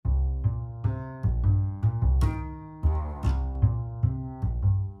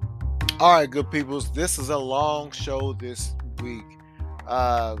All right, good peoples. This is a long show this week.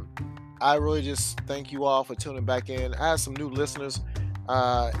 Uh, I really just thank you all for tuning back in. I have some new listeners,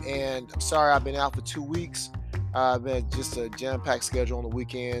 and I'm sorry I've been out for 2 weeks. I've been just a jam-packed schedule on the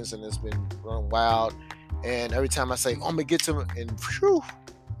weekends, and it's been running wild. And every time I say, "I'm gonna get to it," and phew,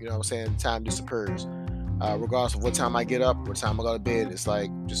 what I'm saying, time disappears. Regardless of what time I get up, what time I go to bed, it's like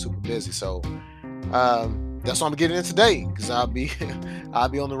just super busy. So that's what I'm getting in today because I'll be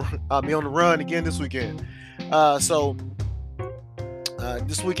on the run again this weekend.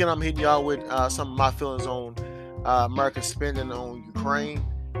 This weekend I'm hitting y'all with some of my feelings on American spending on Ukraine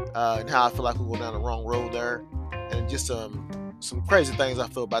and how I feel like we go down the wrong road there, and just some crazy things I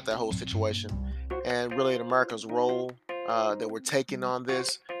feel about that whole situation, and really America's role that we're taking on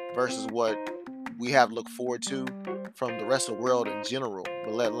this versus what we have to look forward to from the rest of the world in general,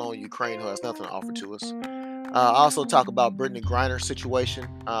 but let alone Ukraine, who has nothing to offer to us. I also talk about Brittany Griner's situation,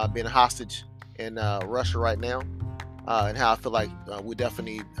 being a hostage in Russia right now, and how I feel like we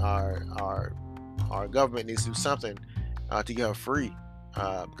definitely need our government needs to do something to get her free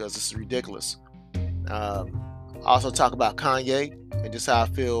because this is ridiculous. Um, I also talk about Kanye and just that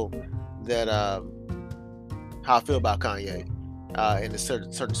how I feel about Kanye in the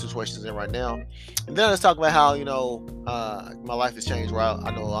certain situations in right now. And then let's talk about how my life has changed. Where I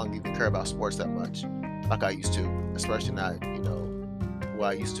no longer even care about sports that much like I used to, especially not who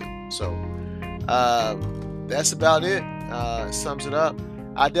I used to. So that's about it. Sums it up.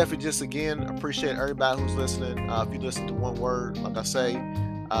 I definitely just again appreciate everybody who's listening. If you listen to one word, like I say, you're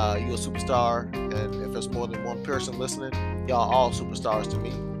a superstar. And if there's more than one person listening, y'all all superstars to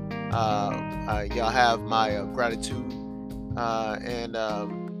me. Y'all have my gratitude. And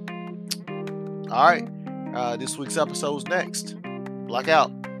all right, this week's episode's next.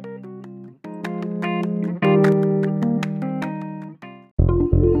 Blackout.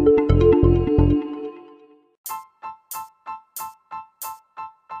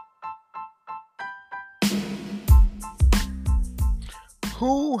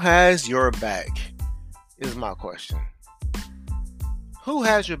 Who has your back? Is my question. Who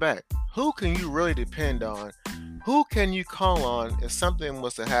has your back? Who can you really depend on? Who can you call on if something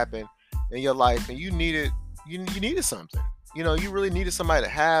was to happen in your life and you needed something? You really needed somebody to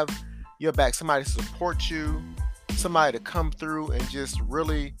have your back, somebody to support you, somebody to come through and just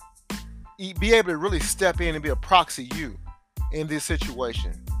really be able to really step in and be a proxy you in this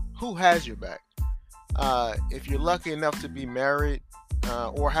situation. Who has your back? If you're lucky enough to be married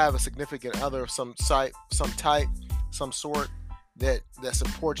or have a significant other of some type, some sort that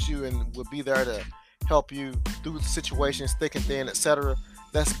supports you and will be there to help you through the situations, thick and thin, etc.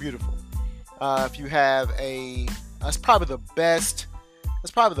 That's beautiful. If you have that's probably the best.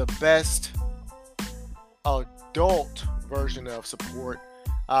 That's probably the best adult version of support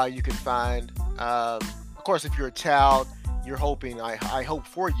you can find. Of course, if you're a child, you're hoping. I hope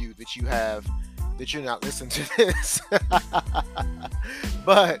for you that you're not listening to this.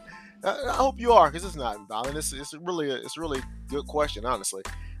 But I hope you are, because it's not violent. It's really a good question, honestly.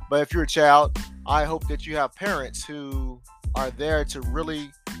 But if you're a child, I hope that you have parents who are there to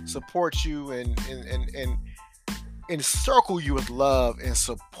really support you and encircle you with love and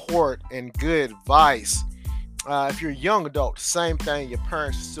support and good advice. If you're a young adult, same thing. Your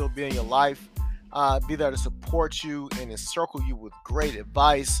parents should still be in your life, be there to support you and encircle you with great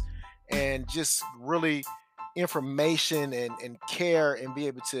advice and just really information and care, and be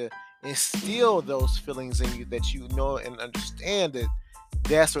able to instill those feelings in you that you know and understand that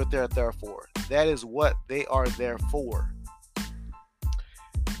that's what they're there for. That is what they are there for.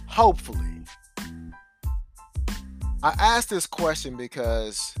 Hopefully. I ask this question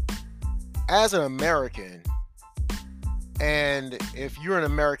because as an American, and if you're an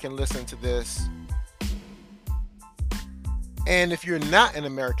American listening to this, and if you're not an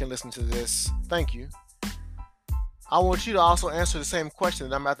American listening to this, thank you. I want you to also answer the same question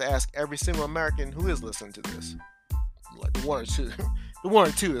that I'm about to ask every single American who is listening to this. Like the one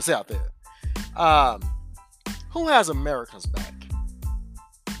or two that's out there. Who has America's back?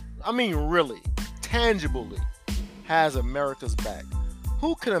 I mean, really, tangibly has America's back.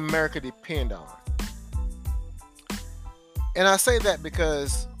 Who can America depend on? And I say that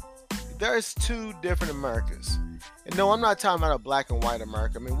because there's two different Americas. And no, I'm not talking about a black and white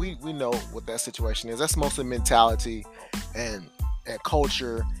America. I mean, we know what that situation is. That's mostly mentality and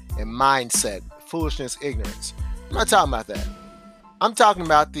culture and mindset, foolishness, ignorance. I'm not talking about that. I'm talking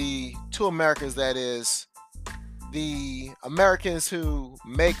about the two Americas, that is the Americans who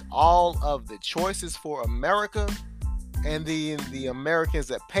make all of the choices for America, and the Americans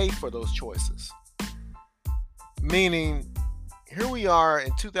that pay for those choices. Meaning, here we are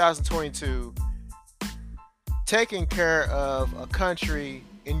in 2022 taking care of a country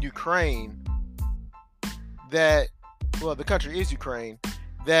in Ukraine that, well, the country is Ukraine,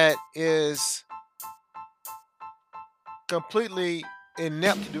 that is completely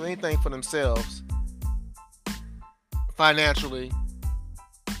inept to do anything for themselves financially.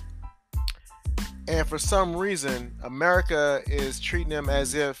 And for some reason, America is treating them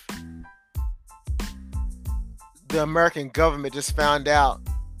as if the American government just found out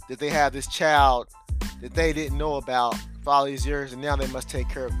that they have this child that they didn't know about for all these years, and now they must take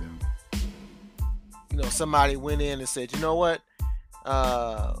care of them. Somebody went in and said, you know what?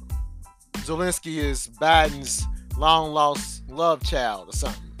 Zelensky is Biden's long lost love child or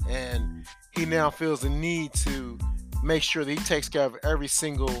something. And he now feels the need to make sure that he takes care of every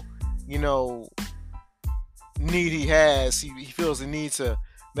single, need he has. He feels the need to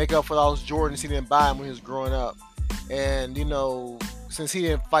make up for all those Jordans he didn't buy him when he was growing up. And, since he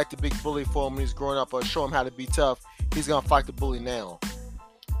didn't fight the big bully for him when he was growing up or show him how to be tough, he's going to fight the bully now.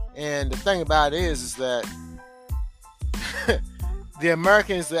 And the thing about it is that the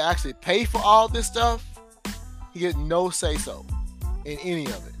Americans that actually pay for all this stuff, he get no say-so in any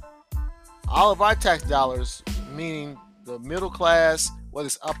of it. All of our tax dollars, meaning the middle class, whether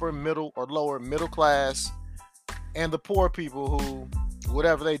it's upper, middle, or lower middle class, and the poor people who,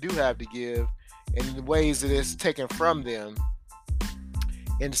 whatever they do have to give, in the ways that it's taken from them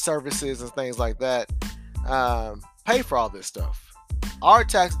in services and things like that, pay for all this stuff. Our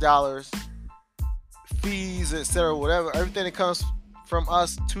tax dollars, fees, etc., whatever, everything that comes from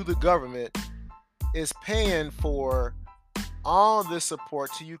us to the government is paying for all this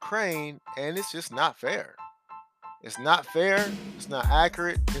support to Ukraine, and it's just not fair. It's not fair. It's not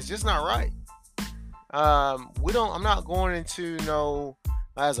accurate. It's just not right. I'm not going into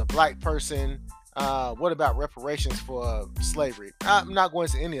as a black person. What about reparations for slavery? I'm not going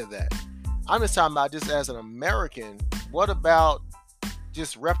into any of that. I'm just talking about just as an American. What about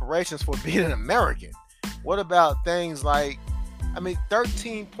just reparations for being an American? What about things like,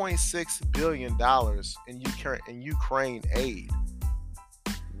 $13.6 billion in Ukraine aid?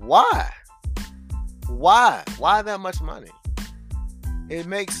 Why? Why that much money? It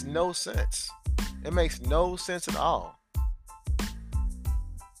makes no sense. It makes no sense at all.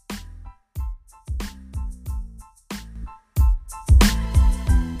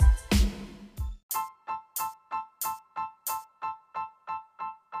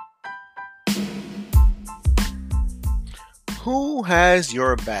 Who has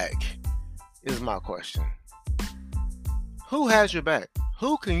your back is my question. Who has your back?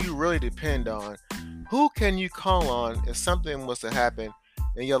 Who can you really depend on? Who can you call on if something was to happen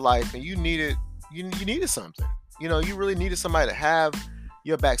in your life and you needed something? You really needed somebody to have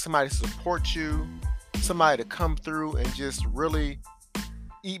your back, somebody to support you, somebody to come through and just really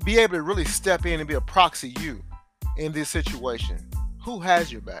be able to really step in and be a proxy you in this situation. Who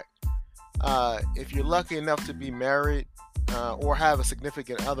has your back? If you're lucky enough to be married, or have a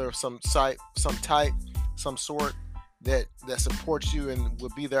significant other of some sort that supports you and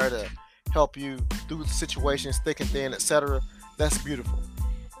will be there to help you through the situations, thick and thin, etc. That's beautiful.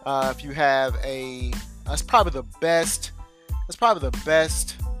 If you have that's probably the best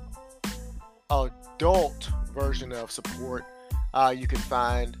adult version of support you can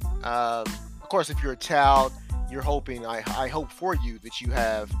find. Of course, if you're a child, you're hoping, I hope for you that you're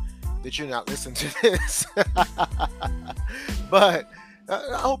not listening to this. But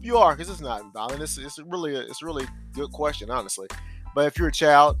I hope you are, because it's not violent. It's really a good question, honestly. But if you're a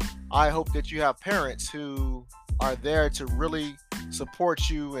child, I hope that you have parents who are there to really support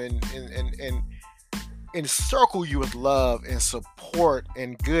you and encircle you with love and support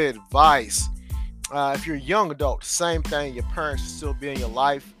and good advice. If you're a young adult, same thing. Your parents should still be in your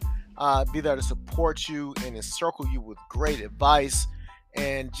life, be there to support you and encircle you with great advice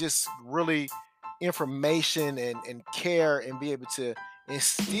and just really information and care, and be able to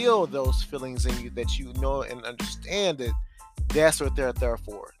instill those feelings in you that you know and understand that that's what they're there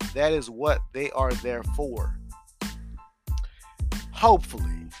for. That is what they are there for.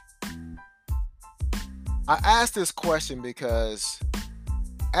 Hopefully. I ask this question because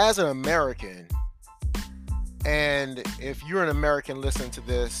as an American, and if you're an American listening to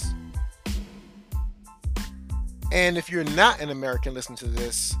this, and if you're not an American listening to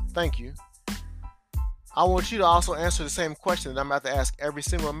this, thank you. I want you to also answer the same question that I'm about to ask every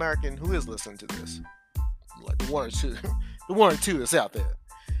single American who is listening to this. Like the one or two that's out there.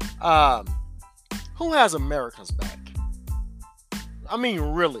 Who has America's back?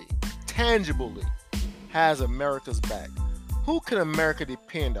 Really, tangibly has America's back. Who can America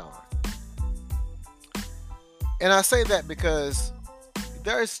depend on? And I say that because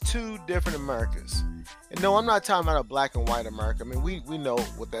there's two different Americas. And no, I'm not talking about a black and white America. I mean, we know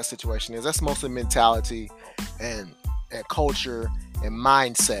what that situation is. That's mostly mentality and culture and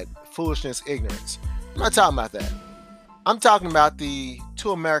mindset, foolishness, ignorance. I'm not talking about that. I'm talking about the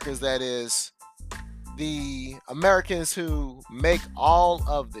two Americas, that is the Americans who make all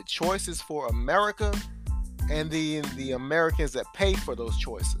of the choices for America, and the Americans that pay for those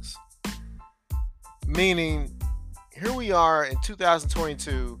choices. Meaning, here we are in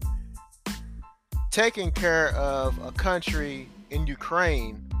 2022 taking care of a country in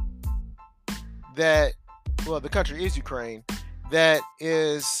Ukraine that, well, the country is Ukraine, that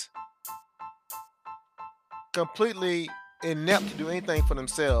is completely inept to do anything for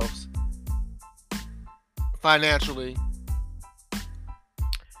themselves financially.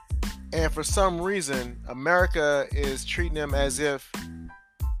 And for some reason, America is treating them as if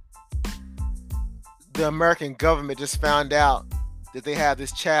the American government just found out that they have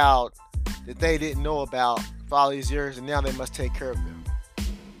this child that they didn't know about for all these years, and now they must take care of them.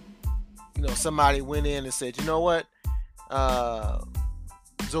 You know, somebody went in and said, you know what?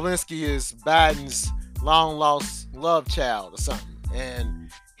 Zelensky is Biden's long lost love child or something. And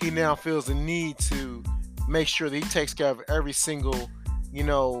he now feels the need to make sure that he takes care of every single,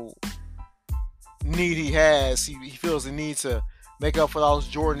 need he has. He feels the need to make up for all those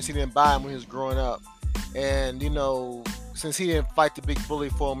Jordans he didn't buy him when he was growing up. And, since he didn't fight the big bully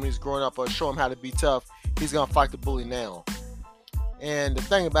for him when he was growing up or show him how to be tough, he's going to fight the bully now. And the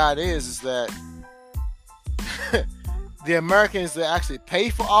thing about it is that the Americans that actually pay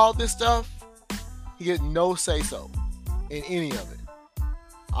for all this stuff, he get no say-so in any of it.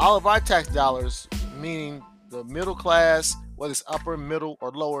 All of our tax dollars, meaning the middle class, whether it's upper, middle,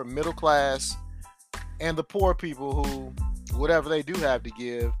 or lower middle class, and the poor people who, whatever they do have to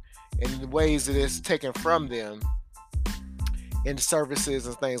give, in the ways that it's taken from them in services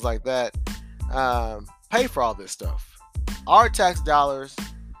and things like that, pay for all this stuff. Our tax dollars,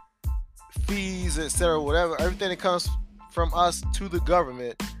 fees, etc., whatever, everything that comes from us to the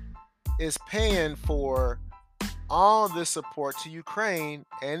government is paying for all this support to Ukraine,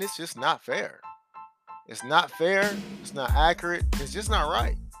 and it's just not fair. It's not fair. It's not accurate. It's just not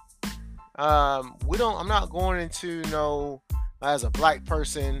right. I'm not going into, as a black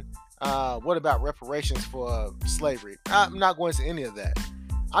person, what about reparations for slavery? I'm not going to any of that.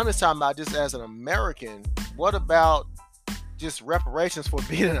 I'm just talking about, just as an American, what about just reparations for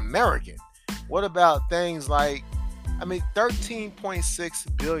being an American? What about things like,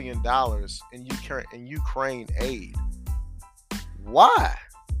 $13.6 billion in Ukraine aid? Why?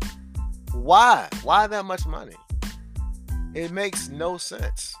 Why that much money? It makes no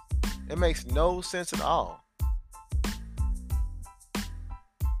sense. It makes no sense at all.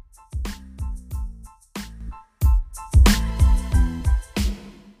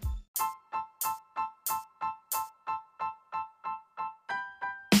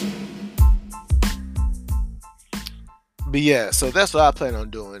 But yeah, so that's what I plan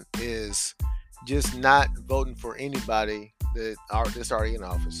on doing, is just not voting for anybody that's already in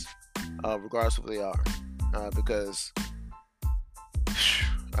office, regardless of who they are, because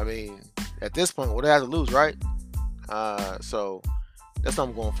at this point, what do I have to lose, right? So that's what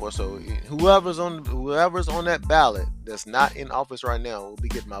I'm going for. So whoever's on that ballot that's not in office right now will be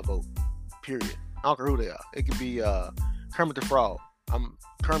getting my vote. Period. I don't care who they are. It could be Kermit the Frog.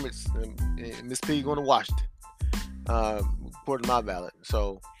 Kermit's and Miss Piggy going to Washington. According to my ballot.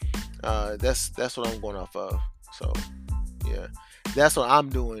 So that's what I'm going off of. So yeah, that's what I'm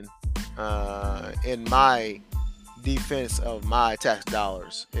doing in my defense of my tax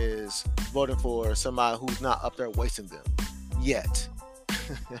dollars, is voting for somebody who's not up there wasting them yet.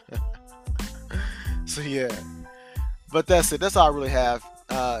 So yeah, but that's it. That's all I really have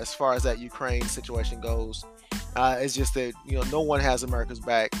as far as that Ukraine situation goes. It's just that no one has America's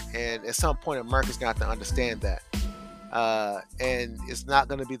back, and at some point America's got to understand that. And it's not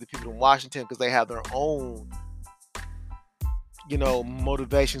going to be the people in Washington, because they have their own,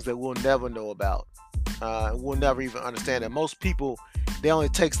 motivations that we'll never know about. We'll never even understand that. Most people, it only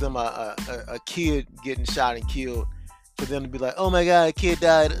takes them a kid getting shot and killed for them to be like, oh my God, a kid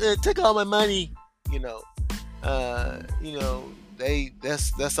died. Took all my money. That's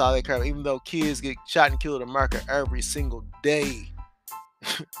all they care about. Even though kids get shot and killed in America every single day,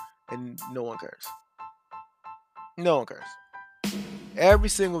 and no one cares. No one cares. Every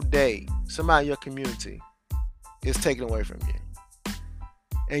single day, somebody in your community is taken away from you.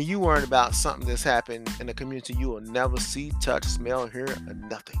 And you worried about something that's happened in a community you will never see, touch, smell, hear, or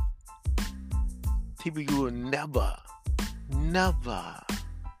nothing. People you will never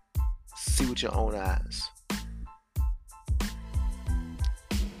see with your own eyes.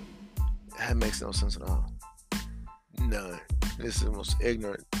 That makes no sense at all. None. This is the most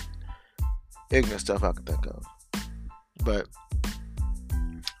ignorant stuff I can think of. But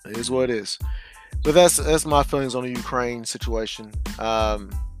it is what it is. But that's my feelings on the Ukraine situation. I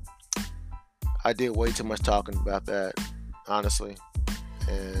did way too much talking about that, honestly,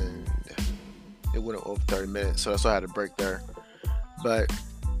 and it went over 30 minutes, so that's why I had to break there. But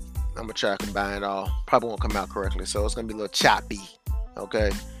I'm gonna try to combine it all. Probably won't come out correctly, so it's gonna be a little choppy.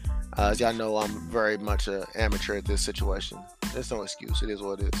 Okay, as y'all know, I'm very much an amateur at this situation. There's no excuse. It is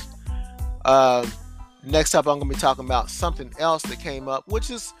what it is. Next up, I'm gonna be talking about something else that came up, which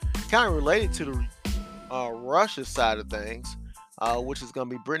is kind of related to the Russia side of things, which is gonna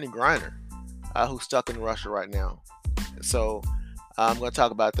be Brittney Griner, who's stuck in Russia right now. So I'm gonna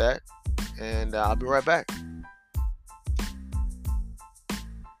talk about that, and I'll be right back.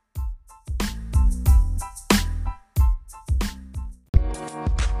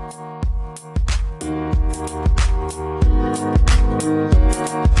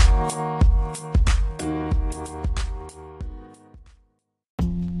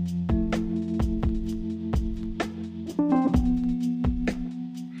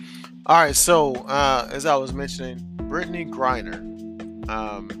 All right, so as I was mentioning, Brittney Griner.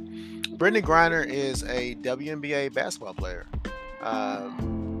 Brittney Griner is a WNBA basketball player.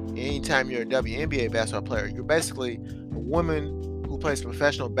 Anytime you're a WNBA basketball player, you're basically a woman who plays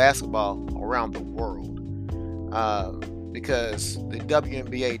professional basketball around the world. Because the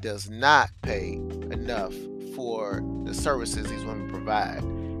WNBA does not pay enough for the services these women provide,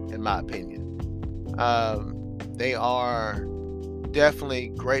 in my opinion. They are definitely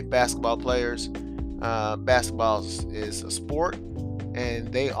great basketball players. Basketball is a sport,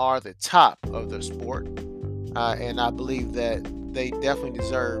 and they are the top of their sport. And I believe that they definitely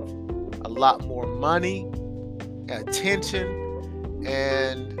deserve a lot more money, attention,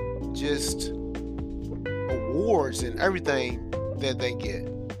 and just awards and everything that they get.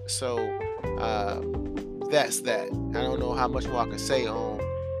 So that's that. I don't know how much more I can say on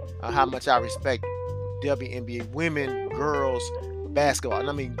how much I respect WNBA women, girls, basketball. And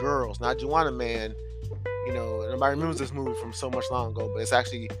I mean girls, not Juwanna Mann. You know, nobody remembers this movie from so much long ago, but it's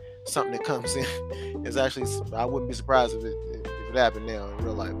actually something that comes in. It's actually, I wouldn't be surprised if it happened now in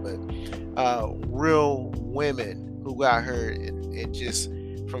real life. But real women who got hurt and just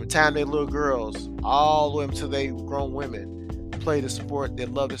from the time they're little girls all the way until they grown women, play the sport. They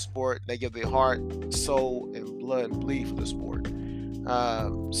love the sport. They give their heart, soul, and blood and bleed for the sport.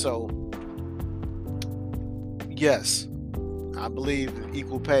 So yes, I believe in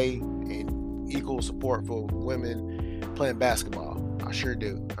equal pay and equal support for women playing basketball. I sure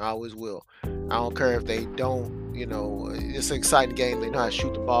do. I always will. I don't care if they don't, you know, it's an exciting game. They know how to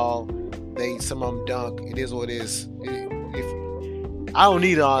shoot the ball. Some of them dunk. It is what it is. If I don't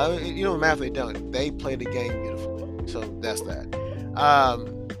need all, you know, matter if they dunk. They play the game beautifully. So that's that.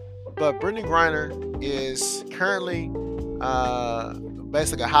 But Brittney Griner is currently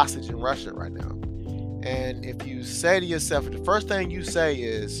basically a hostage in Russia right now. And if you say to yourself, the first thing you say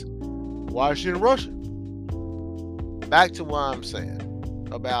is, why is she in Russia? Back to what I'm saying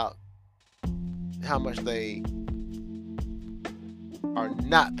about how much they are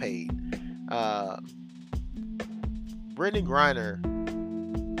not paid. Brittney Griner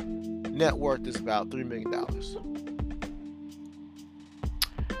net worth is about $3 million.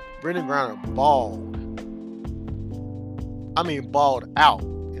 Brittney Griner balled out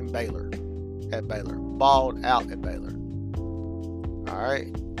in Baylor. At Baylor. Balled out at Baylor. Alright.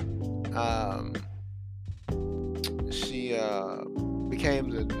 She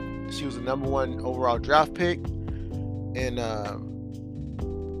was the number one overall draft pick in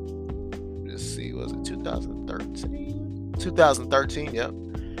let's see, was it 2013? 2013, yep.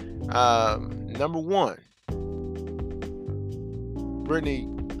 Number one. Brittney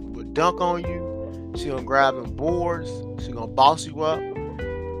would dunk on you. She gonna grab them boards. She gonna boss you up.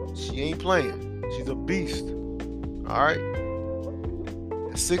 She ain't playing. She's a beast. Alright.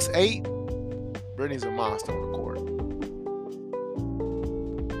 At 6'8", Brittney's a monster on the court.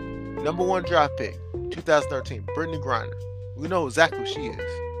 Number one draft pick, 2013, Brittney Griner. We know exactly who she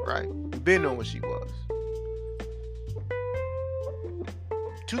is, right? We've been knowing what she was.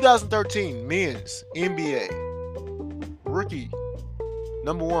 2013 men's NBA rookie,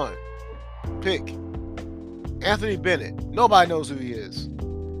 number one pick, Anthony Bennett. Nobody knows who he is.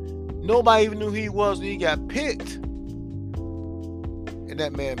 Nobody even knew who he was when he got picked. And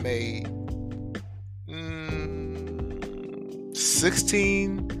that man made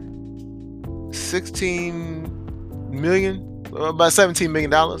 16 million, about $17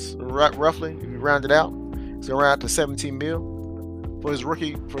 million, roughly, if you round it out. So around to 17 mil. for his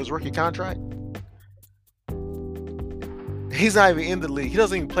rookie contract. He's not even in the league. He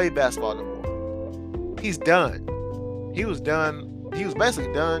doesn't even play basketball no more. He's done. He was done. He was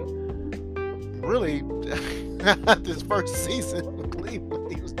basically done. Really, this first season with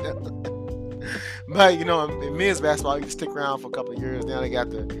Cleveland, he was done. But in men's basketball, you can stick around for a couple of years. Now they got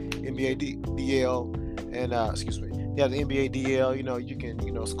the NBA DL, and the NBA DL. You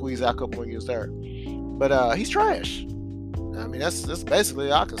can squeeze out a couple more years there. But he's trash. I mean, that's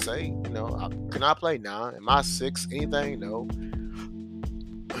basically all I can say. Can I play? Nah. Am I 6? Anything? No.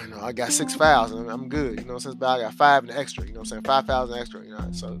 I got 6 fouls and I'm good. Since I got 5 in the extra. 5 fouls in the extra.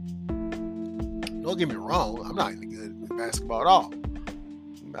 So don't get me wrong. I'm not even good at basketball at all.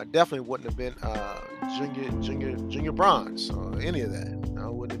 I definitely wouldn't have been junior bronze or any of that. I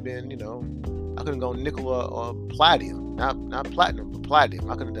wouldn't have been. I couldn't go nickel or platinum. Not platinum, but platinum.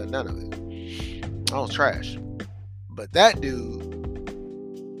 I couldn't have done none of it. I was trash. But that dude,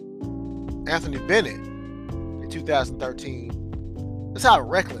 Anthony Bennett, in 2013, that's how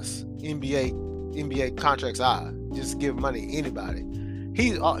reckless NBA contracts are. Just give money to anybody.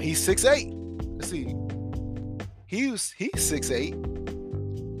 He's 6'8". Let's see. He's 6'8",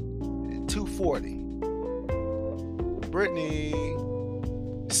 240. Brittany,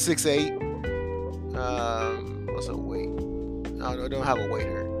 6'8". What's her weight? I don't have a weight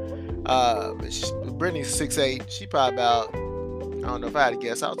here. Brittany's 6'8". She probably about, I don't know if I had to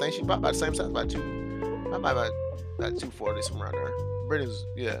guess. I would think she's probably about the same size, about 240, somewhere around there. Brittany's,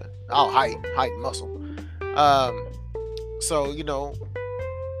 all height and muscle.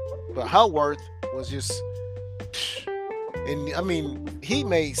 But her worth was just, and I mean, he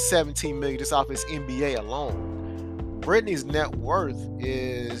made $17 million just off his NBA alone. Brittany's net worth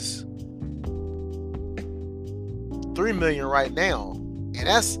is $3 million right now, and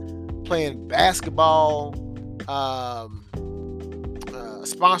that's playing basketball,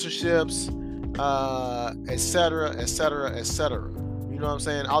 sponsorships, etc. You know what I'm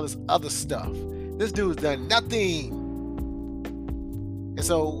saying? All this other stuff. This dude's done nothing. And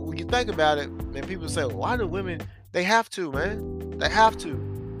so when you think about it, and people say, well, why do women? They have to, man. They have to.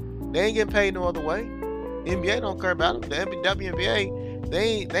 They ain't getting paid no other way. The NBA don't care about them. The WNBA,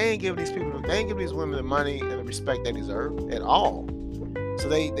 they ain't giving these people, they ain't giving these women the money and the respect they deserve at all. So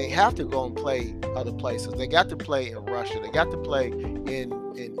they have to go and play other places. They got to play in Russia. They got to play in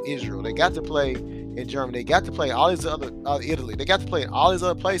Israel. They got to play in Germany. They got to play all these other Italy. They got to play in all these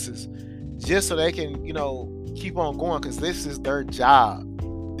other places just so they can keep on going, because this is their job.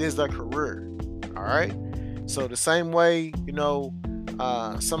 This is their career. All right. So the same way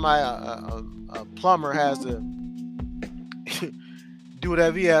somebody a plumber has to do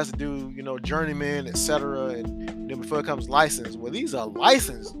whatever he has to do, journeyman, etc. And then before it comes licensed, well, these are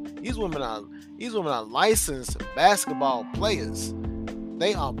licensed. These women are licensed basketball players.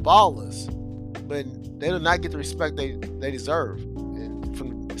 They are ballers, but they do not get the respect they deserve,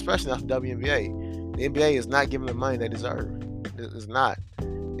 and especially not the WNBA. The NBA is not giving them money they deserve. It's not,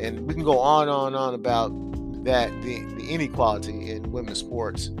 and we can go on and on about that the inequality in women's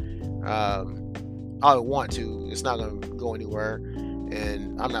sports. I want to. It's not going to go anywhere,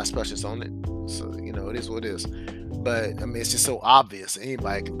 and I'm not a specialist on it, so it is what it is. But I mean, it's just so obvious.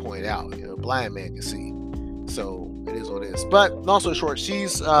 Anybody can point it out. A blind man can see. So it is what it is. But long story short,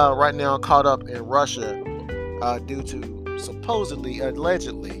 she's right now caught up in Russia due to supposedly,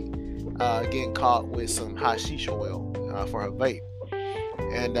 allegedly, getting caught with some hashish oil for her vape.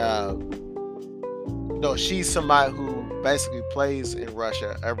 And she's somebody who basically plays in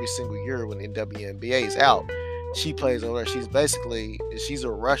Russia every single year when the WNBA is out. She plays over there. She's a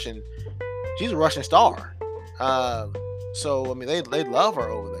Russian star. So I mean, they love her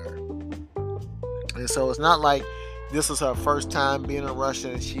over there. And so it's not like this is her first time being in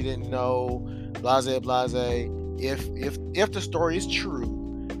Russia and she didn't know, blase. If the story is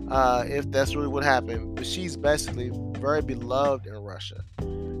true, if that's really what happened, but she's basically very beloved in Russia.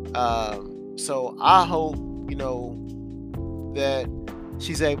 So I hope, that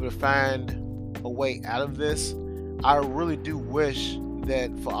she's able to find a way out of this. I really do wish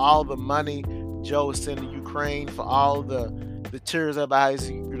that for all the money Joe is sending Ukraine, for all the tears about his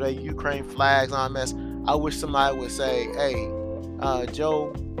Ukraine flags on mess, I wish somebody would say, hey,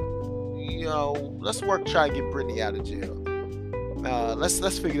 Joe, let's try to get Brittany out of jail.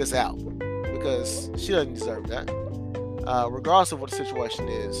 Let's figure this out, because she doesn't deserve that. Regardless of what the situation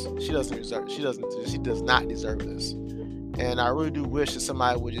is, she does not deserve this. And I really do wish that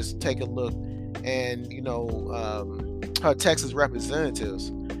somebody would just take a look and, her Texas representatives,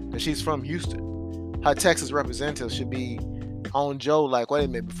 because she's from Houston, her Texas representatives should be on Joe like, wait a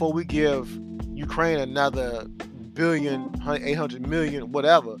minute, before we give Ukraine another $1 billion, 800 million,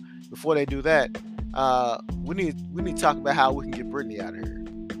 whatever. Before they do that, we need to talk about how we can get Brittany out of here.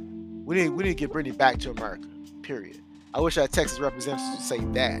 We need to get Brittany back to America. Period. I wish our Texas representatives would say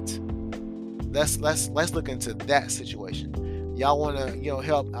that. Let's look into that situation. Y'all want to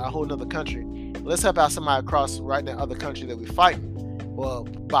help a whole other country? Let's help out somebody across right in the other country that we're fighting. Well,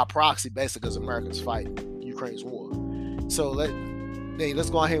 by proxy, basically, because America's fighting Ukraine's war. So let's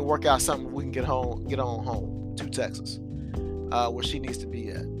go ahead and work out something we can get on home to Texas, where she needs to be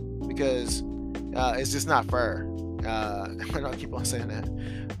at, because it's just not fair. I don't keep on saying that,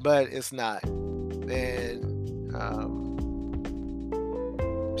 but it's not. And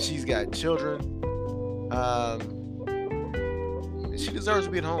she's got children. She deserves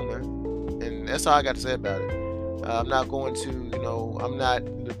to be at home, man. And that's all I got to say about it. I'm not going to, I'm not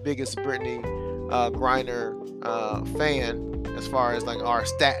the biggest Brittany Griner fan as far as like our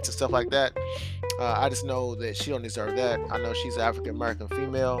stats and stuff like that. I just know that she don't deserve that. I know she's an African American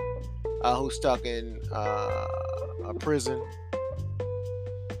female who's stuck in a prison,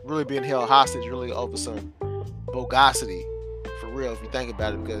 really being held hostage, really over some bogosity, for real, if you think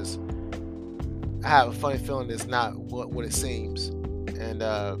about it, because I have a funny feeling it's not what it seems. And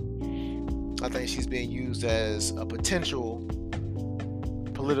I think she's being used as a potential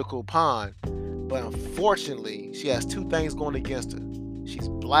political pawn. But unfortunately, she has two things going against her. She's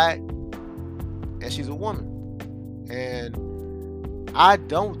black and she's a woman. And I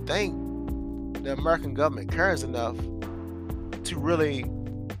don't think the American government cares enough to really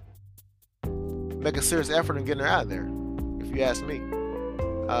make a serious effort in getting her out of there, if you ask me.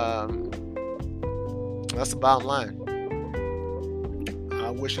 That's the bottom line.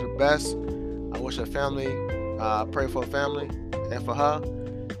 I wish her the best. I wish her family. I pray for her family and for her.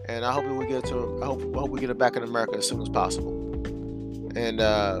 And I hope we get I hope we get her back in America as soon as possible. And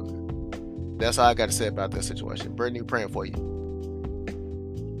that's all I got to say about that situation. Brittany, praying for you.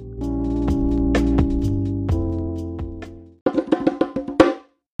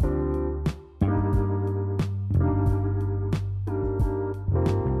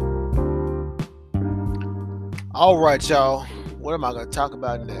 All right, y'all. What am I going to talk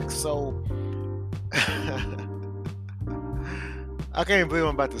about next? So, I can't believe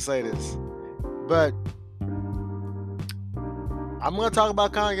I'm about to say this, but I'm going to talk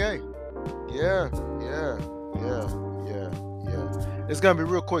about Kanye. Yeah. It's going to be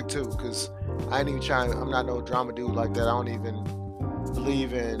real quick, too, because I ain't even trying. I'm not no drama dude like that. I don't even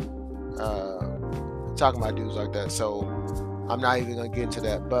believe in talking about dudes like that. So, I'm not even going to get into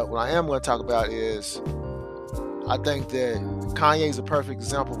that. But what I am going to talk about is, I think that Kanye is a perfect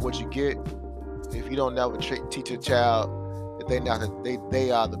example of what you get if you don't never teach a child that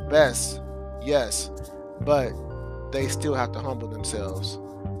they are the best. Yes, but they still have to humble themselves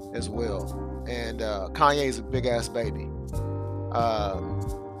as well. And Kanye is a big ass baby.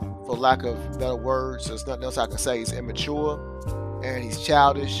 For lack of better words, there's nothing else I can say. He's immature and he's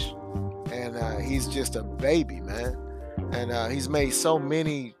childish, and he's just a baby, man. And he's made so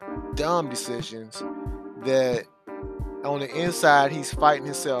many dumb decisions that on the inside he's fighting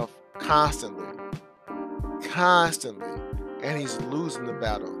himself constantly, and he's losing the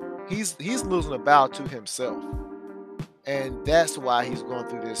battle. He's losing the battle to himself, and that's why he's going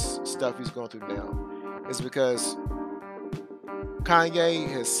through this stuff he's going through now. It's because Kanye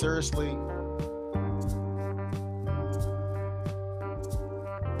has seriously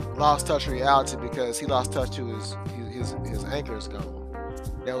lost touch with reality, because he lost touch to his anchor is gone.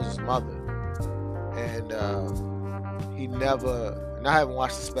 That was his mother. And he never, and I haven't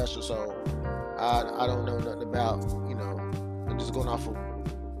watched the special, so I don't know nothing about, I'm just going off of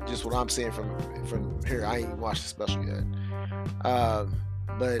just what I'm seeing from here. I ain't even watched the special yet.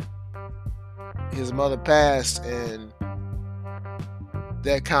 But his mother passed, and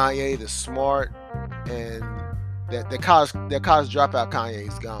that Kanye, the smart and that college dropout Kanye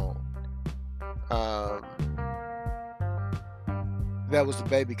is gone. That was the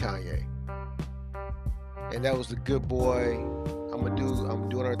baby Kanye. And that was the good boy. I'm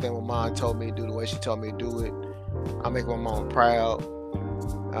doing everything my mom told me to do, the way she told me to do it. I make my mom proud.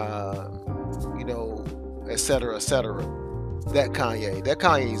 Etc. That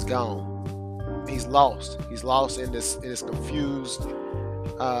Kanye is gone. He's lost. He's lost in this confused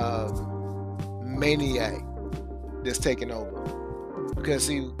maniac that's taking over. Because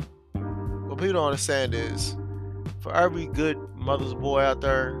see, what people don't understand is, for every good mother's boy out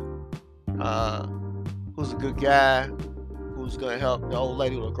there, who's a good guy, who's gonna help the old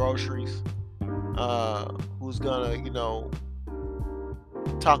lady with the groceries, who's gonna,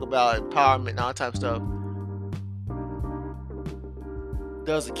 talk about empowerment and all that type of stuff,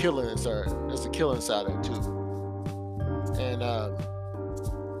 there's a killer inside. There's a killer inside of it too. And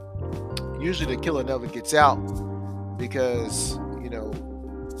usually the killer never gets out because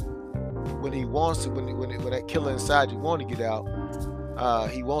when he wants to, when that killer inside you want to get out,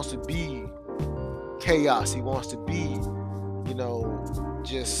 he wants to be chaos. He wants to be,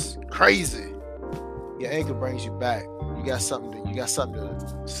 just crazy. Your anchor brings you back. You got something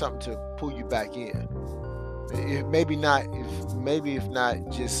to pull you back in. Maybe if not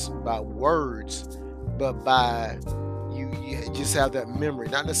just by words, but by you just have that memory.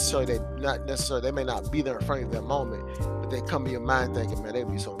 Not necessarily they may not be there in front of you at that moment, but they come to your mind thinking, man, they'd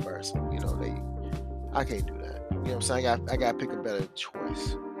be so embarrassing. I can't do that. You know what I'm saying? I gotta pick a better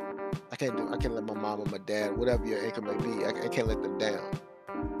choice. I can't let my mom or my dad, whatever your anchor may be, I can't let them down.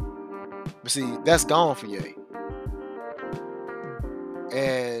 But see, that's gone for Ye.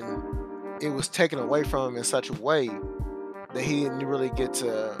 And it was taken away from him in such a way that he didn't really get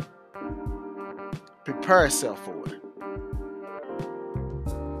to prepare himself for it.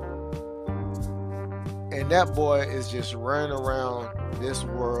 And that boy is just running around this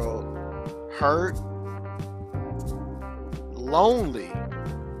world hurt, lonely,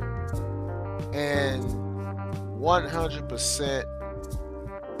 and 100%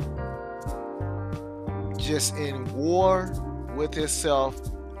 just in war with himself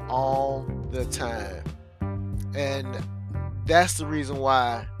all the time. And that's the reason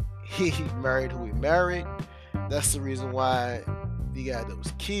why he married who he married. That's the reason why he got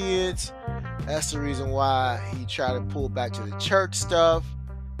those kids. That's the reason why he tried to pull back to the church stuff.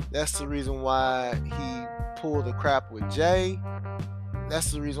 That's the reason why he pulled the crap with Jay.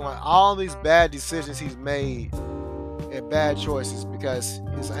 That's the reason why all these bad decisions he's made and bad choices, because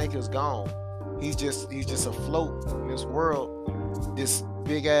his anchor's gone. He's just afloat in this world. This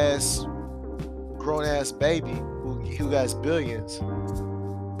big ass, grown ass baby who has billions.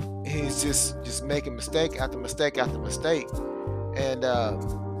 He's just making mistake after mistake after mistake, and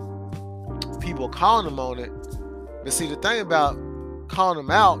people calling him on it. But see, the thing about calling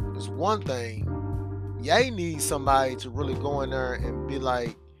him out is one thing. Ye needs somebody to really go in there and be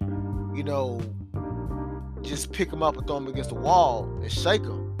like, just pick him up and throw him against the wall and shake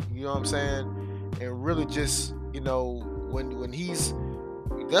him. You know what I'm saying? And really just, when he's,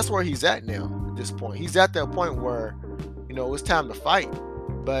 that's where he's at now at this point. He's at that point where, it's time to fight.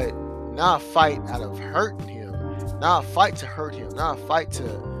 But not a fight out of hurting him. Not a fight to hurt him. Not a fight to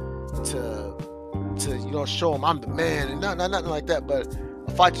show him I'm the man, and nothing like that, but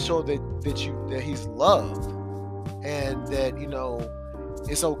a fight to show that he's loved, and that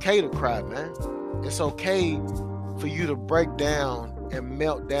it's okay to cry, man. It's okay for you to break down and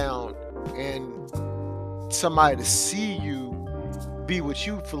melt down, and somebody to see you be what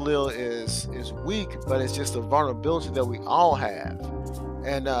you feel is weak, but it's just a vulnerability that we all have,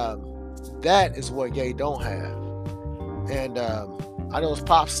 and that is what Ye don't have. And I know his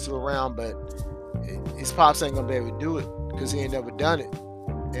pops still around, but his pops ain't gonna be able to do it because he ain't never done it,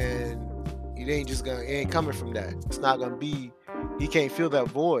 and it ain't coming from that. It's not gonna be. He can't fill that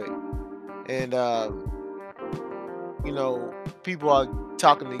void, and people are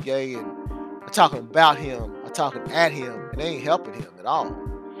talking to Ye and are talking about him, are talking at him, and they ain't helping him at all.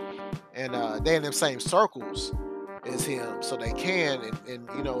 And they in them same circles as him, so they can, and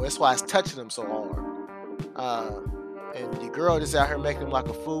that's why it's touching them so hard. And the girl just out here making him like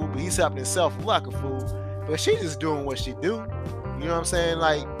a fool, but he's helping himself look like a fool. But she just doing what she do. You know what I'm saying?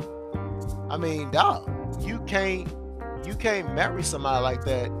 Like, I mean, dog, you can't marry somebody like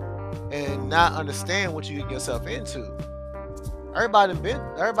that and not understand what you get yourself into. Everybody been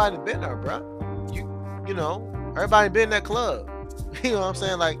there, bro. Everybody been in that club. You know what I'm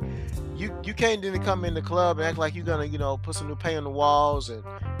saying? Like, you can't then come in the club and act like you're gonna, put some new paint on the walls and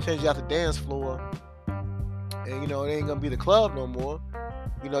change out the dance floor. And it ain't gonna be the club no more.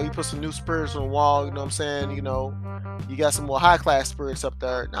 You put some new spirits on the wall, you know what I'm saying? You got some more high class spirits up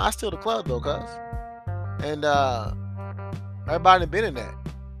there. Nah, it's still the club though, cuz. And everybody been in that.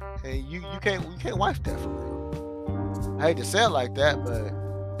 And you can't wife that for real. I hate to say it like that, but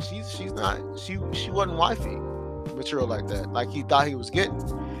she wasn't wifey material like that, like he thought he was getting.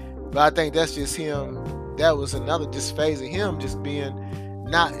 But I think that's just him. That was another just phase of him just being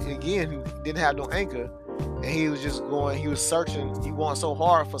didn't have no anchor. And he was just he was searching. He wanted so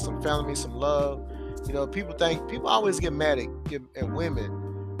hard for some family, some love. People always get mad at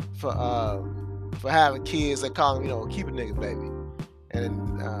women for having kids. They call them, keep a nigga baby.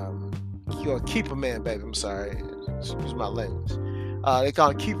 And keep a man baby. I'm sorry. Excuse my language. They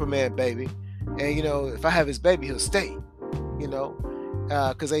call him keep a man baby. And, if I have his baby, he'll stay,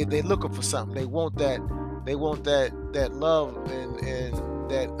 because they looking for something. They want that love and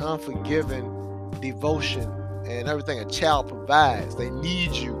that unforgiving devotion and everything a child provides. They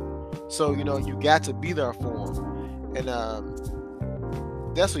need you, so you got to be there for them. And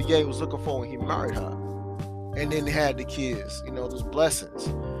that's what Ye was looking for when he married her, and then had the kids. Those blessings,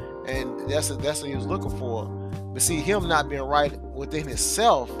 and that's what he was looking for. But see, him not being right within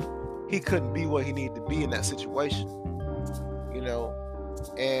himself, he couldn't be what he needed to be in that situation.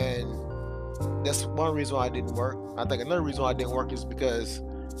 And that's one reason why it didn't work. I think another reason why it didn't work is because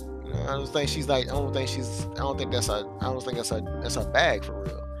I don't think that's her bag for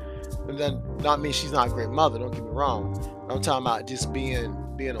real. And then not mean she's not a great mother. Don't get me wrong. I'm talking about just being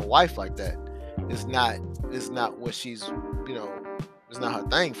a wife like that. It's not what she's it's not her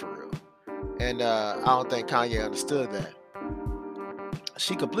thing for real. And I don't think Kanye understood that.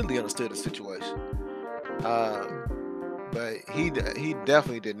 She completely understood the situation, but he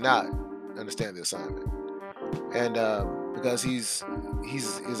definitely did not understand the assignment. And because his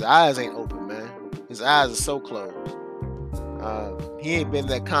eyes ain't open, man. His eyes are so closed. He ain't been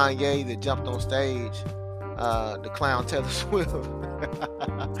that Kanye that jumped on stage, the clown Taylor Swift.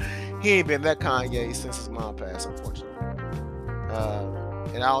 He ain't been that Kanye since his mom passed, unfortunately.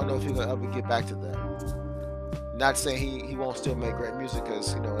 And I don't know if he'll ever get back to that. Not saying he won't still make great music,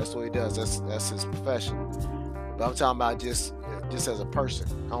 because that's what he does. That's his profession. But I'm talking about just as a person.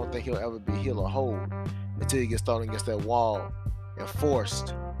 I don't think he'll ever be healed or whole until he gets thrown against that wall and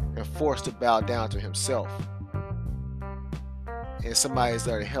forced to bow down to himself. And somebody is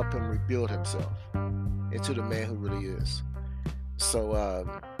there to help him rebuild himself into the man who really is. So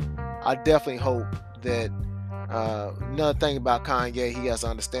I definitely hope that another thing about Kanye he has to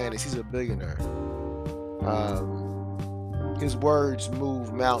understand is he's a billionaire. His words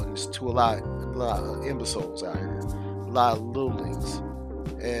move mountains to a lot of imbeciles out here, a lot of littlings,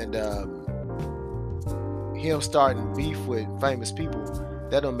 and him starting beef with famous people,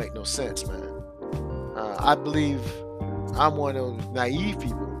 that don't make no sense, man. I believe I'm one of those naive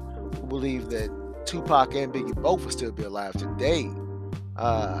people who believe that Tupac and Biggie both would still be alive today,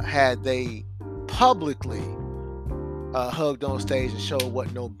 had they publicly hugged on stage and showed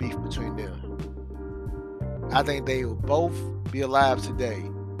what no beef between them. I think they would both be alive today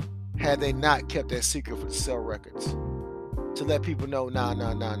had they not kept that secret for the sell records, to let people know, nah,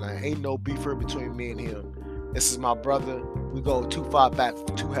 ain't no beef here between me and him. This is my brother. We go too far back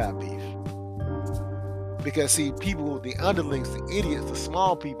to have beef. Because see, people, the underlings, the idiots, the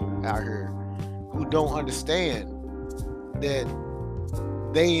small people out here who don't understand that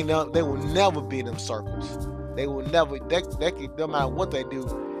they will never be in them circles. They will never. No matter what they do,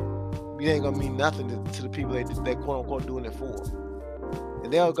 it ain't gonna mean nothing to the people they quote unquote doing it for.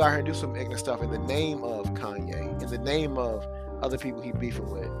 And they'll go out here and do some ignorant stuff in the name of Kanye, in the name of other people he beefing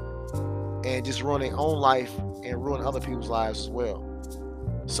with, and just ruin their own life and ruin other people's lives as well.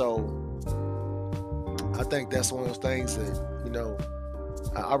 So I think that's one of those things that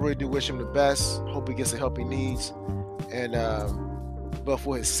I really do wish him the best. Hope he gets the help he needs, and but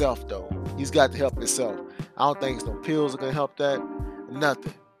for himself though, he's got to help himself. I don't think no pills are gonna help that.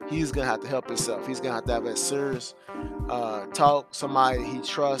 Nothing. He's gonna have to help himself. He's gonna have to have that serious talk, somebody he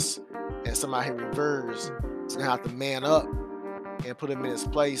trusts and somebody he reveres. He's gonna have to man up and put him in his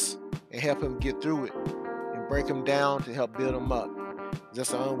place and help him get through it and break him down to help build him up.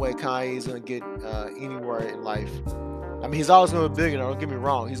 That's the only way Kanye is gonna get anywhere in life. I mean, he's always gonna be a billionaire. Don't get me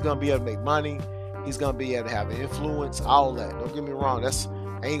wrong. He's gonna be able to make money. He's gonna be able to have an influence. All that. Don't get me wrong. That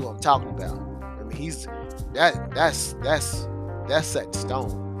ain't what I'm talking about. I mean, he's that's set in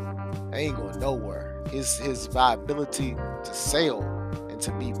stone. Ain't going nowhere. His viability to sell and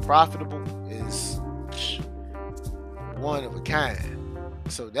to be profitable is one of a kind.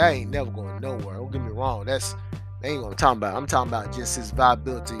 So that ain't never going nowhere. Don't get me wrong. That ain't what I'm talking about. I'm talking about just his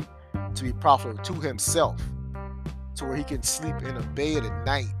viability to be profitable to himself, to where he can sleep in a bed at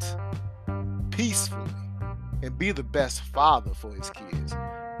night peacefully and be the best father for his kids,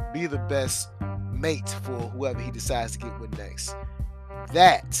 be the best mate for whoever he decides to get with next.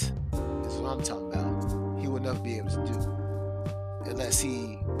 That is what I'm talking about. He will never be able to do unless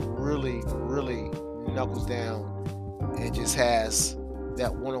he really, really knuckles down and just has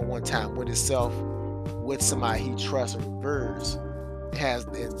that one-on-one time with himself, with somebody he trusts or reveres, has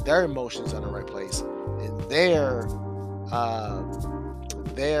their emotions on the right place, and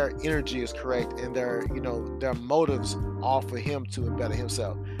their energy is correct, and their motives are for him to better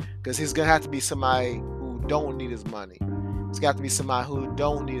himself. Because he's gonna have to be somebody who don't need his money. It's got to be somebody who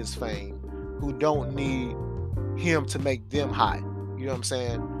don't need his fame, who don't need him to make them hot. You know what I'm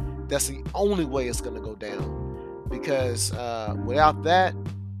saying? That's the only way it's gonna go down. Because without that,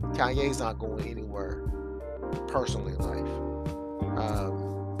 Kanye's not going anywhere personally in life.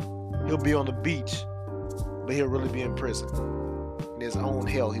 He'll be on the beach but he'll really be in prison in his own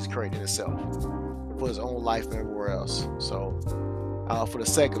hell he's creating himself for his own life and everywhere else. So, for the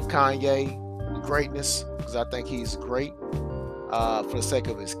sake of Kanye greatness, because I think he's great, for the sake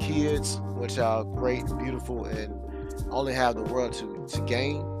of his kids, which are great and beautiful and only have the world to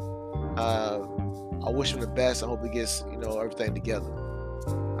gain, I wish him the best. I hope he gets everything together.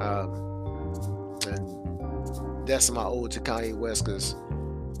 And that's my ode to Kanye West, because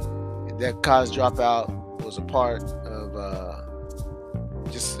that college dropout was a part of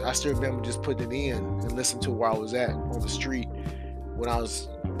I still remember just putting it in and listening to where I was at on the street where I was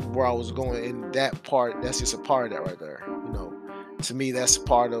going in that part. That's just a part of that right there. To me, that's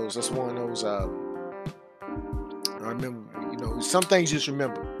part of those. That's one of those. I remember, some things you just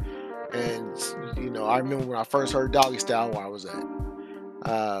remember. And, I remember when I first heard Doggy Style where I was at.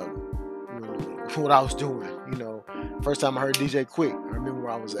 What I was doing, First time I heard DJ Quick, I remember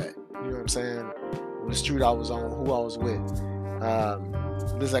where I was at. You know what I'm saying? The street I was on, who I was with.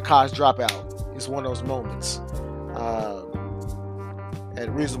 This is a college dropout. It's one of those moments.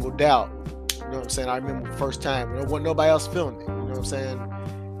 And Reasonable Doubt, you know what I'm saying? I remember the first time, there wasn't nobody else feeling it. You know what I'm saying?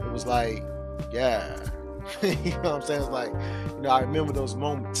 It was like, yeah. You know what I'm saying? It's like, I remember those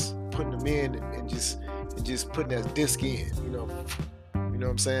moments, putting them in and just putting that disc in, you know what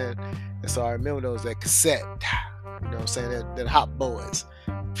I'm saying? And so I remember that cassette, you know what I'm saying? That Hot Boys.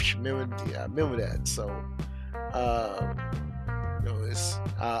 I remember that. So,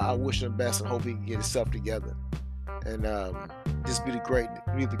 I wish him the best and hope he can get himself together and just be the great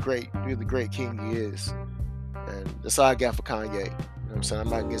king he is. And that's all I got for Kanye. You know what I'm saying? I'm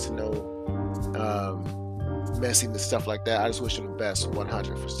not getting to know Messi and stuff like that. I just wish him the best,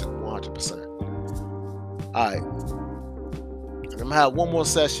 100%. All right, and I'm gonna have one more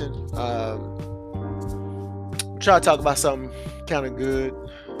session. We'll try to talk about something kind of good.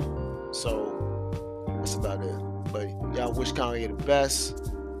 So that's about it. But y'all wish Kanye the best.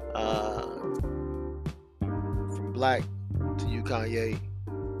 From Black to you, Kanye,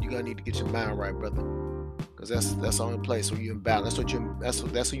 you're gonna need to get your mind right, brother. Because that's the only place where you're in battle. That's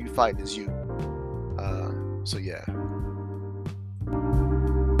who you fight is you. So yeah.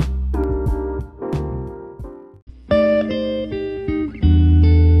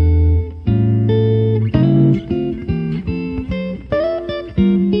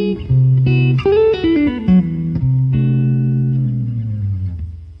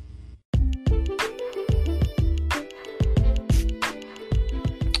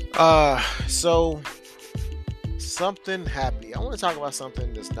 So something happy. I want to talk about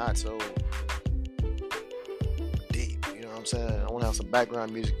something that's not so deep. You know what I'm saying? I want to have some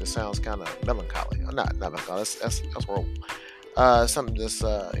background music that sounds kind of melancholy. Not melancholy. That's horrible. Something that's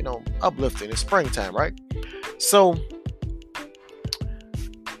uplifting. It's springtime, right? So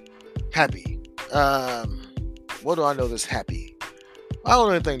happy. What do I know that's happy? I don't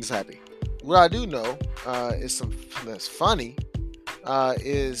know anything that's happy. What I do know is something that's funny.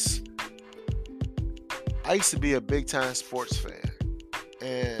 Is I used to be a big time sports fan,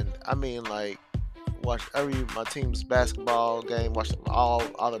 and I mean like watch my team's basketball game, watch all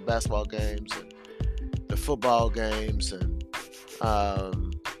the basketball games, and the football games, and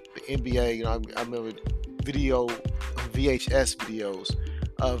the NBA. I remember VHS videos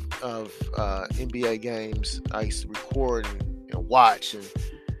of NBA games. I used to record and watch and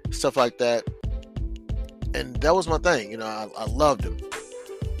stuff like that. And that was my thing, I loved them.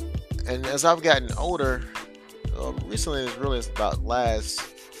 And as I've gotten older, recently it's about last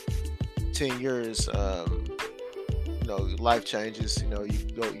 10 years, life changes,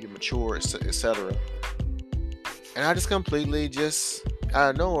 you mature, etc. And I just completely out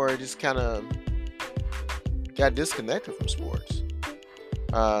of nowhere, just kind of got disconnected from sports.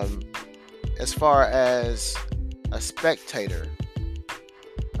 As far as a spectator,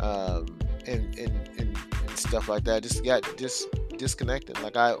 and stuff like that, just got disconnected.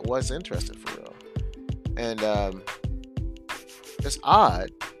 Like I was interested for real, and it's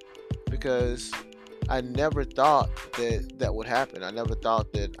odd because I never thought that would happen. I never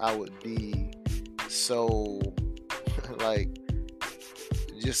thought that I would be so like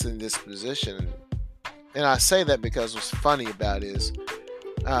just in this position. And I say that because what's funny about it is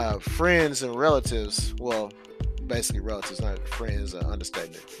friends and relatives. Well, basically relatives, not friends.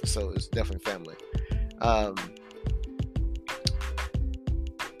 Understatement. So it's definitely family.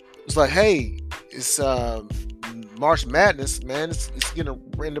 It's like, hey, it's March Madness, man. It's getting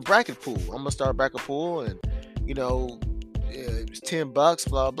in the bracket pool. I'm gonna start a bracket pool, and it's $10,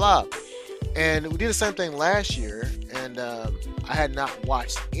 blah blah. And we did the same thing last year, and I had not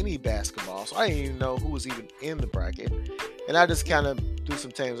watched any basketball, so I didn't even know who was even in the bracket. And I just kind of threw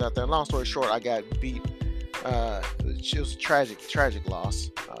some teams out there. And long story short, I got beat It was a tragic loss.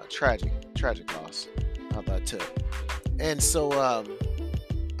 Tragic loss. How that took. And so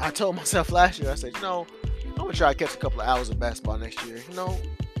I told myself last year, I said, I'm gonna try to catch a couple of hours of basketball next year.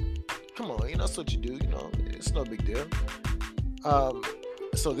 Come on, that's what you do. It's no big deal. Um,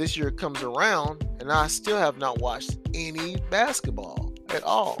 so this year comes around, and I still have not watched any basketball at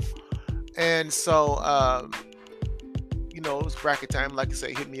all. And so, it was bracket time. Like I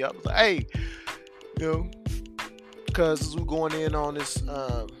say, hit me up. Like, hey, you know, because we're going in on this,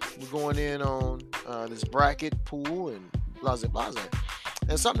 this bracket pool and blah blah blah.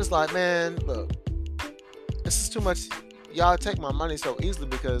 And something's like, man, look, this is too much. Y'all take my money so easily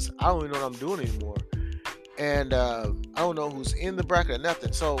because I don't even know what I'm doing anymore, and I don't know who's in the bracket or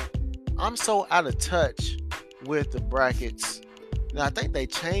nothing. So I'm so out of touch with the brackets. Now I think they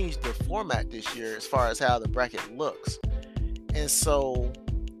changed the format this year as far as how the bracket looks, and so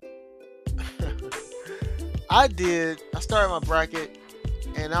I started my bracket,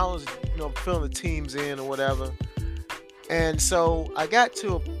 and I was filling the teams in or whatever, and so I got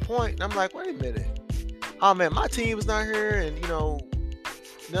to a point, and I'm like, wait a minute. Oh man, my team is not here, and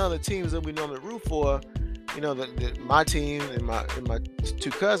none of the teams that we normally root for, my team and my two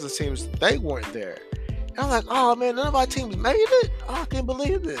cousins' teams, they weren't there. And I'm like, oh man, none of our teams made it. Oh, I can't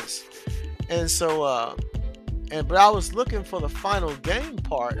believe this. And so, but I was looking for the final game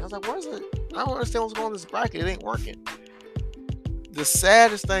part. I was like, where's it? I don't understand what's going on in this bracket. It ain't working. The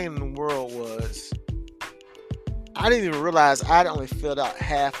saddest thing in the world was I didn't even realize I'd only filled out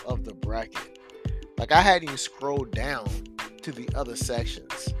half of the bracket. Like I hadn't even scrolled down to the other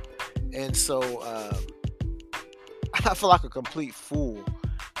sections. And so I feel like a complete fool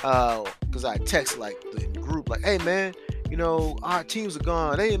because I texted like the group like, hey man, our teams are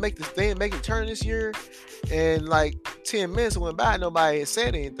gone. They didn't make the turn this year. And like 10 minutes went by, nobody had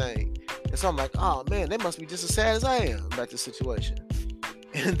said anything. And so I'm like, oh man, they must be just as sad as I am about this situation.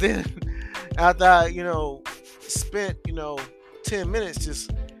 And then after I, spent, 10 minutes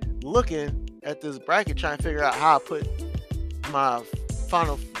just looking at this bracket, trying to figure out how I put my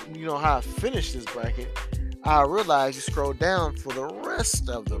final, how I finish this bracket, I realized you scroll down for the rest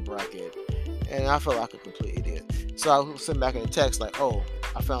of the bracket, and I felt like a complete idiot. So I was sitting back in the text like, oh,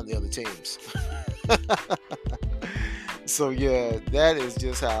 I found the other teams. So yeah, that is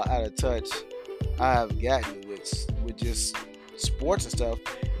just how out of touch I have gotten with just sports and stuff.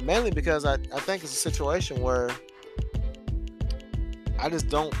 Mainly because I think it's a situation where I just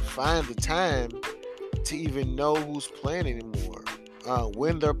don't find the time to even know who's playing anymore.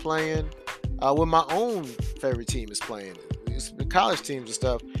 When they're playing, when my own favorite team is playing. It's the college teams and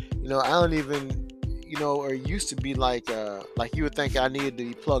stuff. I don't even, or used to be like you would think I needed to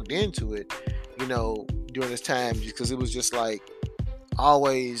be plugged into it, during this time, because it was just like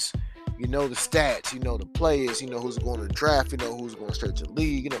always, the stats, the players, who's going to the draft, who's going straight to the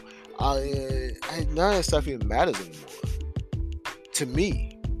league, none of that stuff even matters anymore to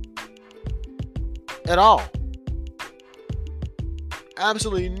me at all.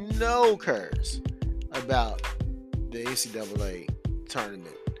 Absolutely no cares about the NCAA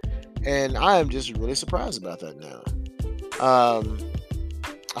tournament, and I am just really surprised about that now.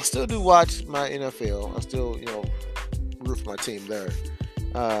 I still do watch my NFL. I still, root for my team there.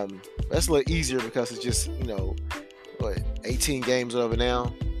 That's a little easier because it's just, 18 games over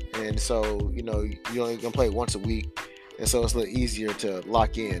now, and so you're only gonna play once a week, and so it's a little easier to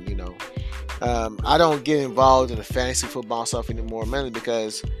lock in. I don't get involved in the fantasy football stuff anymore, mainly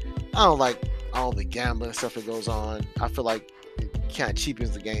because I don't like all the gambling stuff that goes on. I feel like it kind of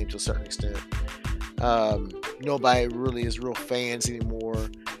cheapens the game to a certain extent. Nobody really is real fans anymore.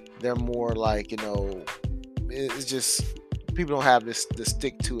 They're more like, it's just people don't have this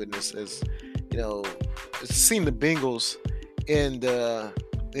stick to it. As seeing the Bengals in the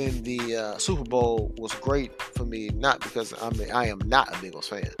Super Bowl was great for me, not because I am not a Bengals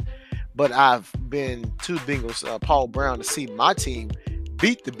fan, but I've been to Bengals, Paul Brown, to see my team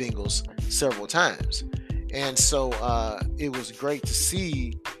beat the Bengals several times, and so it was great to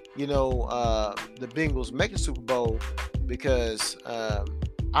see the Bengals make the Super Bowl because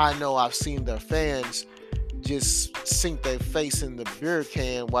I know I've seen their fans just sink their face in the beer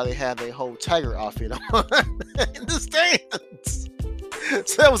can while they have their whole Tiger outfit on in the stands.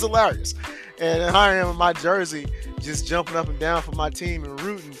 So that was hilarious. And I am in my jersey just jumping up and down for my team and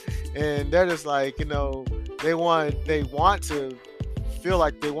rooting. And they're just like, they want to feel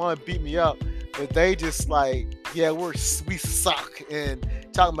like they want to beat me up, but they just like, yeah, we suck, and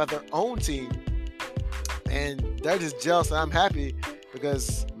talking about their own team. And they're just jealous that I'm happy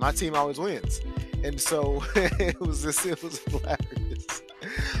because my team always wins. And so it was hilarious.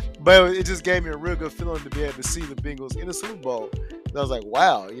 But it just gave me a real good feeling to be able to see the Bengals in the Super Bowl. And I was like,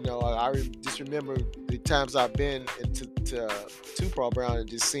 wow, just remember the times I've been to Paul Brown and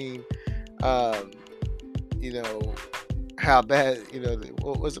just seen, um, you know, how bad,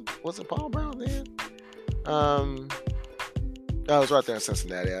 what was it Paul Brown then? I was right there in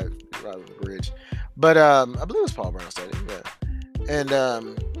Cincinnati, right on the bridge. But I believe it was Paul Brown Stadium, yeah. And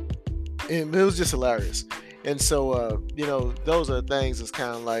it was just hilarious. And so, those are things that's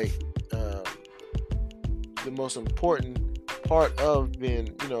kind of like the most important part of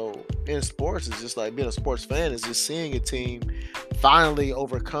being, in sports is just like being a sports fan is just seeing a team finally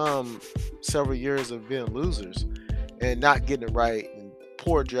overcome several years of being losers and not getting it right and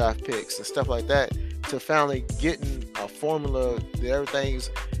poor draft picks and stuff like that to finally getting a formula that everything's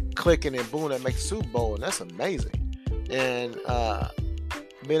clicking and boom that makes the Super Bowl. And that's amazing. And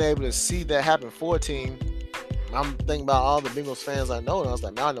being able to see that happen for a team, I'm thinking about all the Bengals fans I know, and I was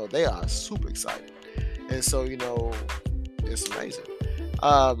like, now I know they are super excited. And so, it's amazing.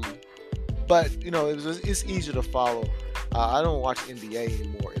 But, it's easier to follow. I don't watch NBA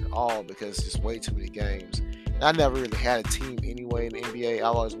anymore at all because it's just way too many games. And I never really had a team anyway in the NBA.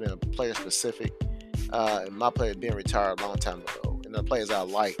 I've always been a player specific. And my player being retired a long time ago. And the players I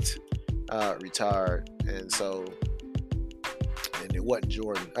liked retired. And so, and it wasn't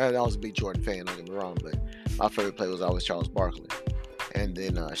Jordan. I was a big Jordan fan, don't get me wrong, but my favorite player was always Charles Barkley. And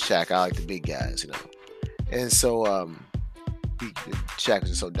then Shaq, I like the big guys, And so Shaq was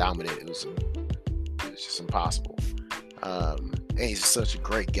just so dominant, it was just impossible. And he's such a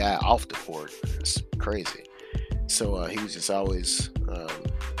great guy off the court. It's crazy. So he was just always,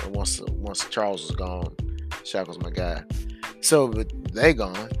 once Charles was gone, Shaq was my guy. So, but they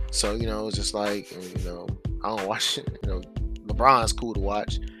gone. So, it was just like, I don't watch it. LeBron's cool to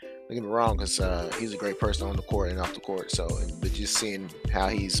watch. Don't get me wrong, because he's a great person on the court and off the court. So, but just seeing how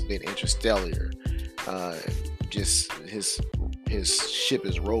he's been interstellar, just his ship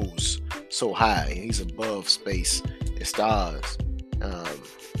has rose so high. He's above space and stars.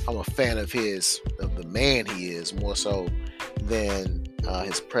 I'm a fan of the man he is, more so than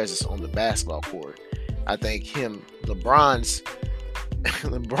his presence on the basketball court. I think LeBron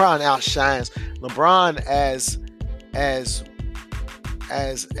outshines LeBron as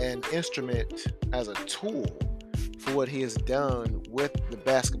an instrument, as a tool for what he has done with the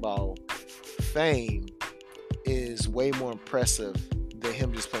basketball fame is way more impressive than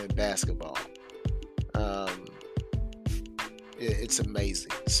him just playing basketball. It's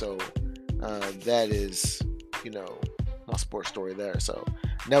amazing. So that is, my sports story there. So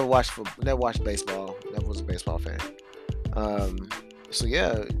never watched baseball. Never was a baseball fan. So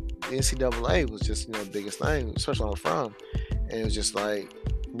yeah, the NCAA was just the biggest thing, especially where I'm from. And it was just like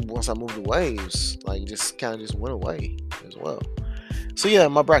once I moved away, it was like just kind of just went away as well. So yeah,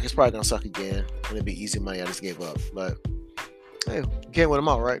 my bracket's probably gonna suck again, and it'd be easy money I just gave up. But hey, can't win them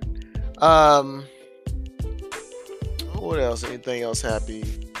all, right? What else? Anything else happy?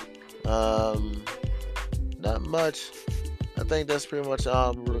 Not much. I think that's pretty much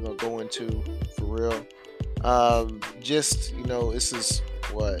all I'm really gonna go into for real. Just this is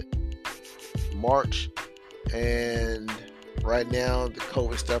what, March, and right now the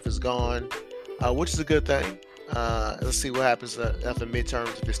COVID stuff is gone, which is a good thing. Let's see what happens after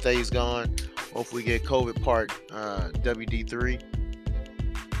midterms if it stays gone, or if we get COVID part WD3.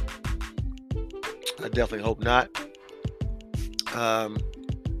 I definitely hope not.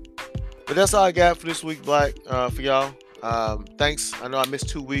 But that's all I got for this week, Black, for y'all. Thanks. I know I missed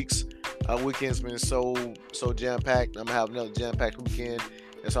 2 weeks. Weekend's been so jam-packed. I'm gonna have another jam-packed weekend,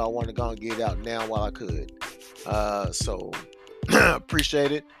 and so I wanted to go and get it out now while I could. So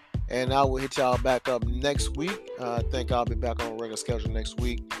appreciate it, and I will hit y'all back up next week. I think I'll be back on a regular schedule next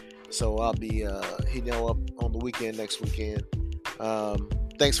week, so I'll be hitting y'all up on the weekend next weekend.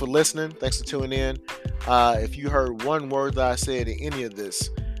 Thanks for listening. Thanks for tuning in. If you heard one word that I said in any of this,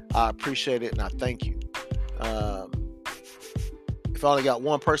 I appreciate it and I thank you. If I only got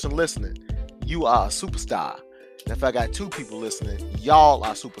one person listening, you are a superstar. And if I got 2 people listening, y'all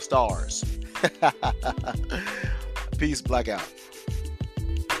are superstars. Peace, Blackout.